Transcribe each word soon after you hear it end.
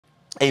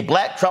A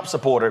black Trump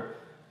supporter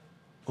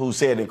who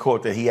said in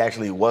court that he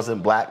actually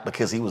wasn't black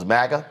because he was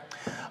MAGA.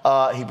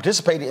 He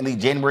participated in the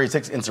January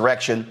 6th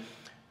insurrection.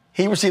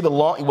 He received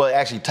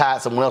actually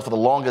tied someone else for the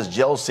longest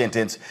jail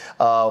sentence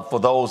for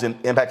those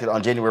impacted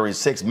on January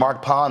 6th.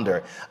 Mark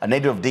Ponder, a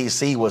native of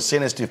D.C., was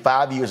sentenced to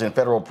 5 years in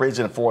federal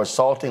prison for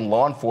assaulting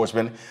law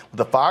enforcement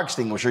with a fire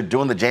extinguisher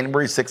during the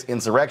January 6th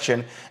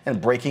insurrection and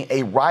breaking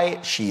a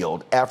riot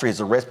shield. After his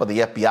arrest by the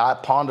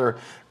FBI, Ponder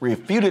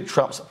refuted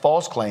Trump's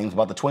false claims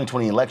about the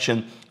 2020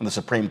 election in the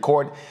Supreme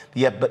Court.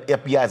 The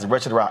FBI has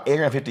arrested around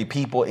 850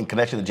 people in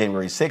connection to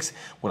January 6th,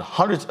 with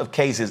hundreds of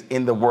cases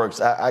in the works.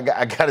 I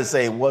got to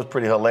say, it was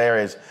pretty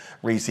hilarious,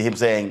 Reese, him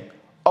saying,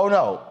 oh,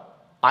 no,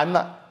 I'm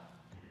not,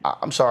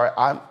 I'm sorry,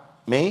 I'm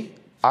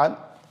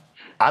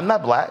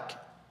not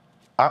black.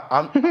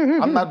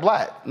 I'm not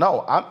black.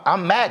 No,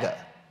 I'm MAGA.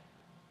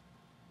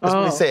 That's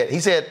what he said.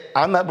 He said,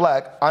 I'm not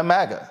black, I'm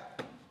MAGA.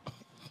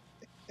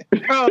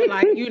 Oh,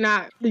 like you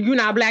not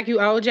black, you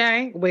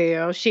OJ?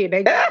 Well, shit,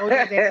 they got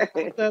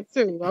OJ that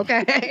too,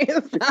 okay?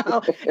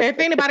 So if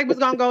anybody was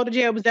gonna go to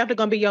jail, it was definitely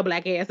gonna be your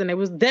black ass, and they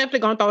was definitely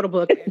gonna throw the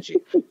book at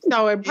you.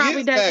 So it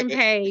probably doesn't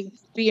pay to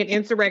be an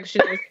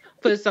insurrectionist,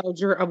 foot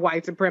soldier of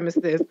white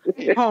supremacists,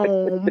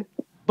 home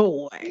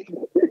boy.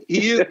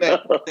 He is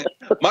that.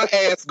 My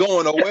ass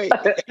going away.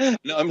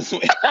 No, I'm just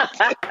He's not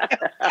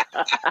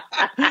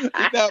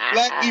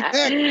black, he's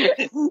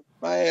black.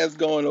 My ass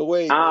going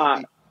away.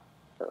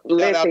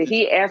 Listen,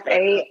 he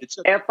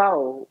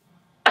F-A-F-O.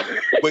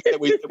 Wait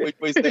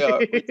there.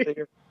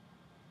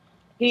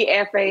 He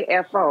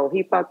F-A-F-O.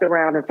 He fucked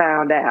around and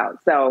found out.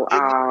 So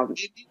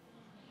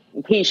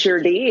he sure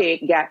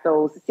did. Got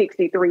those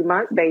 63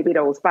 months, baby,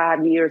 those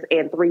 5 years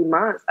and 3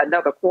 months,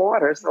 another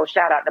quarter. So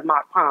shout out to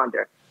Mark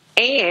Ponder.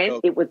 And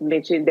it was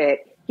mentioned that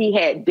he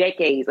had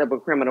decades of a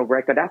criminal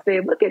record. I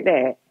said, look at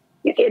that.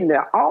 You're getting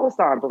the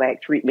all-star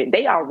black treatment.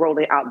 They are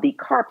rolling out the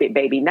carpet,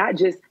 baby, not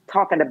just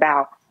talking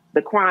about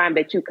the crime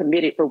that you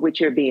committed for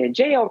which you're being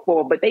jailed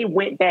for, but they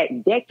went back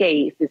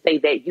decades to say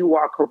that you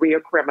are a career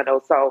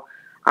criminal. So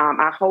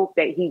I hope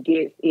that he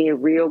gets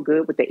in real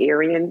good with the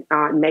Aryan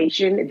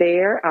Nation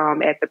there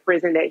at the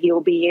prison that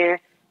he'll be in.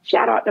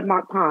 Shout out to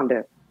Mark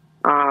Ponder,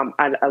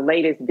 a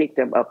latest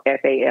victim of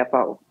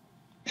FAFO.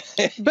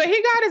 But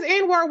he got his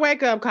N-word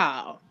wake-up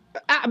call.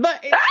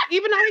 But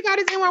even though he got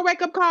his N-word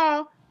wake-up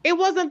call, it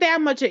wasn't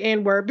that much an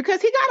N-word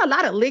because he got a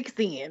lot of licks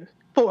in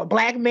for a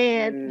black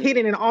man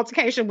hitting an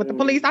altercation with the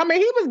police. I mean,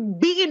 he was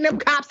beating them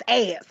cops'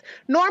 ass.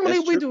 Normally,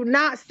 we do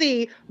not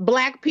see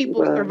black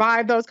people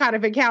survive those kind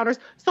of encounters.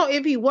 So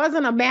if he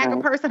wasn't a MAGA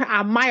person,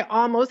 I might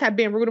almost have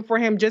been rooting for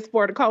him just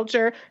for the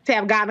culture to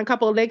have gotten a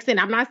couple of licks in.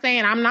 I'm not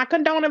saying I'm not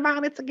condoning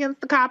violence against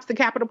the cops, the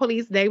Capitol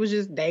Police. They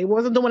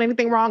wasn't doing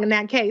anything wrong in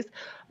that case.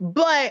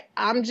 But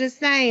I'm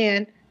just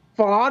saying,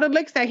 for all the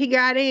licks that he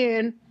got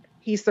in,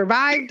 he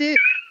survived it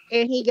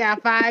and he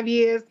got 5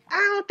 years. I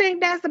don't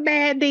think that's a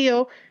bad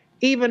deal,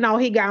 even though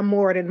he got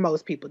more than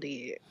most people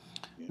did.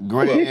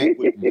 Greg,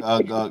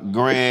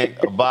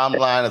 bottom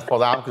line, as far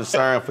as I'm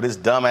concerned, for this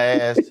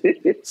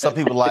dumbass, some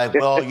people like,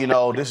 well, you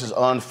know, this is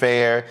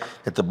unfair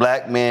that the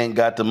black man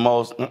got the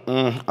most. No,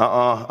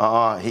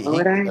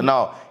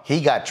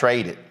 he got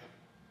traded.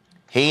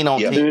 He ain't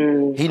on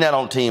team. He not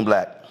on Team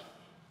Black.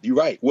 You're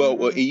right.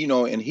 Well, you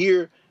know, and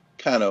here,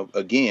 kind of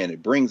again,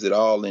 it brings it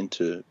all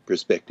into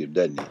perspective,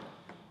 doesn't it?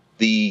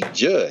 The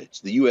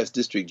judge, the U.S.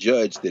 District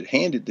Judge that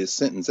handed this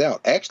sentence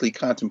out, actually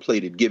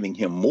contemplated giving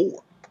him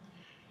more.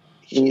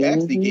 She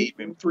actually gave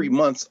him 3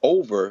 months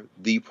over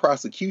the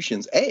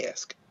prosecution's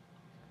ask.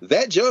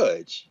 That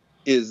judge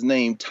is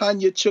named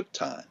Tanya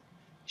Chuktan.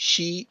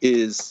 She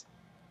is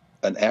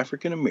an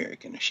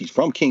African-American. She's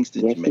from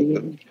Kingston,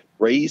 Jamaica,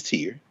 raised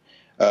here,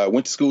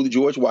 went to school at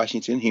George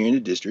Washington here in the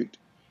district,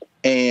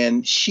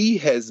 and she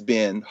has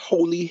been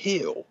holy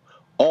hell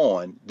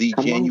on the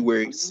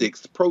January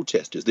 6th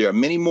protesters. There are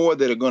many more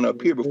that are going to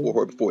appear before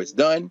her before it's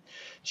done.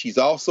 She's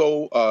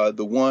also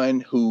the one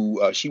who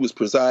she was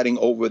presiding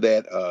over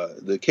that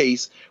the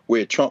case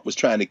where Trump was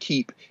trying to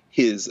keep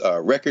his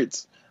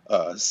records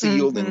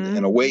sealed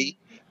and away.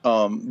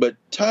 But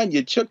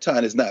Tanya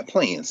Chuktan is not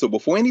playing. So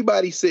before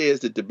anybody says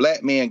that the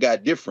black man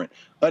got different,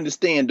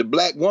 understand the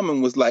black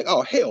woman was like,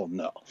 oh, hell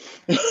no.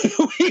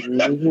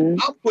 I'm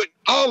putting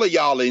all of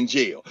y'all in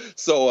jail.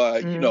 So,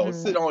 you know,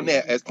 sit on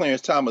that as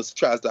Clarence Thomas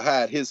tries to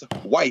hide his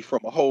wife from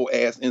a whole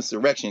ass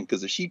insurrection,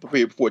 because if she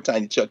prepared before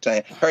Tanya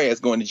Chuktan, her ass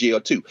going to jail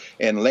too.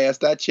 And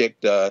last I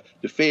checked, the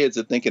feds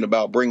are thinking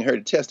about bringing her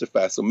to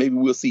testify. So maybe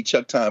we'll see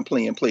Chuktan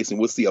play in place and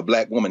we'll see a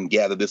black woman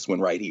gather this one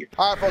right here.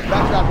 All right, folks,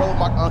 back to our Roland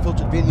Mark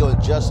Unfiltered video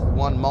in just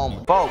one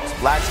moment. Folks,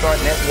 Black Star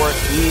Network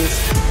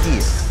is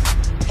here.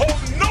 Oh,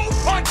 no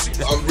punches!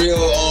 I'm real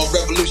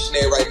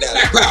revolutionary right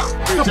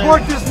now.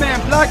 Support this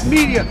man, Black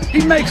Media.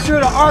 He makes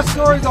sure that our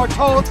stories are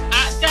told.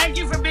 Thank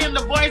you for being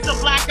the voice of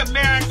Black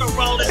America,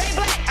 Roland. Stay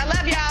black. I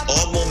love y'all.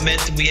 All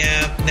momentum we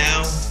have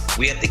now,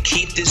 we have to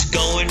keep this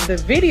going. The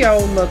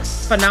video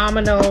looks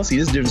phenomenal. See,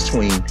 there's a difference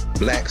between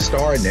Black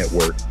Star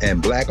Network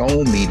and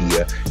black-owned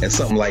media and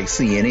something like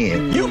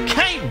CNN. You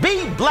can't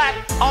be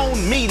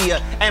black-owned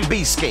media and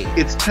be scared.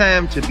 It's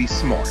time to be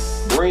smart.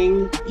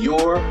 Bring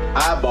your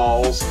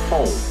eyeballs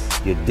home.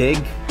 You dig?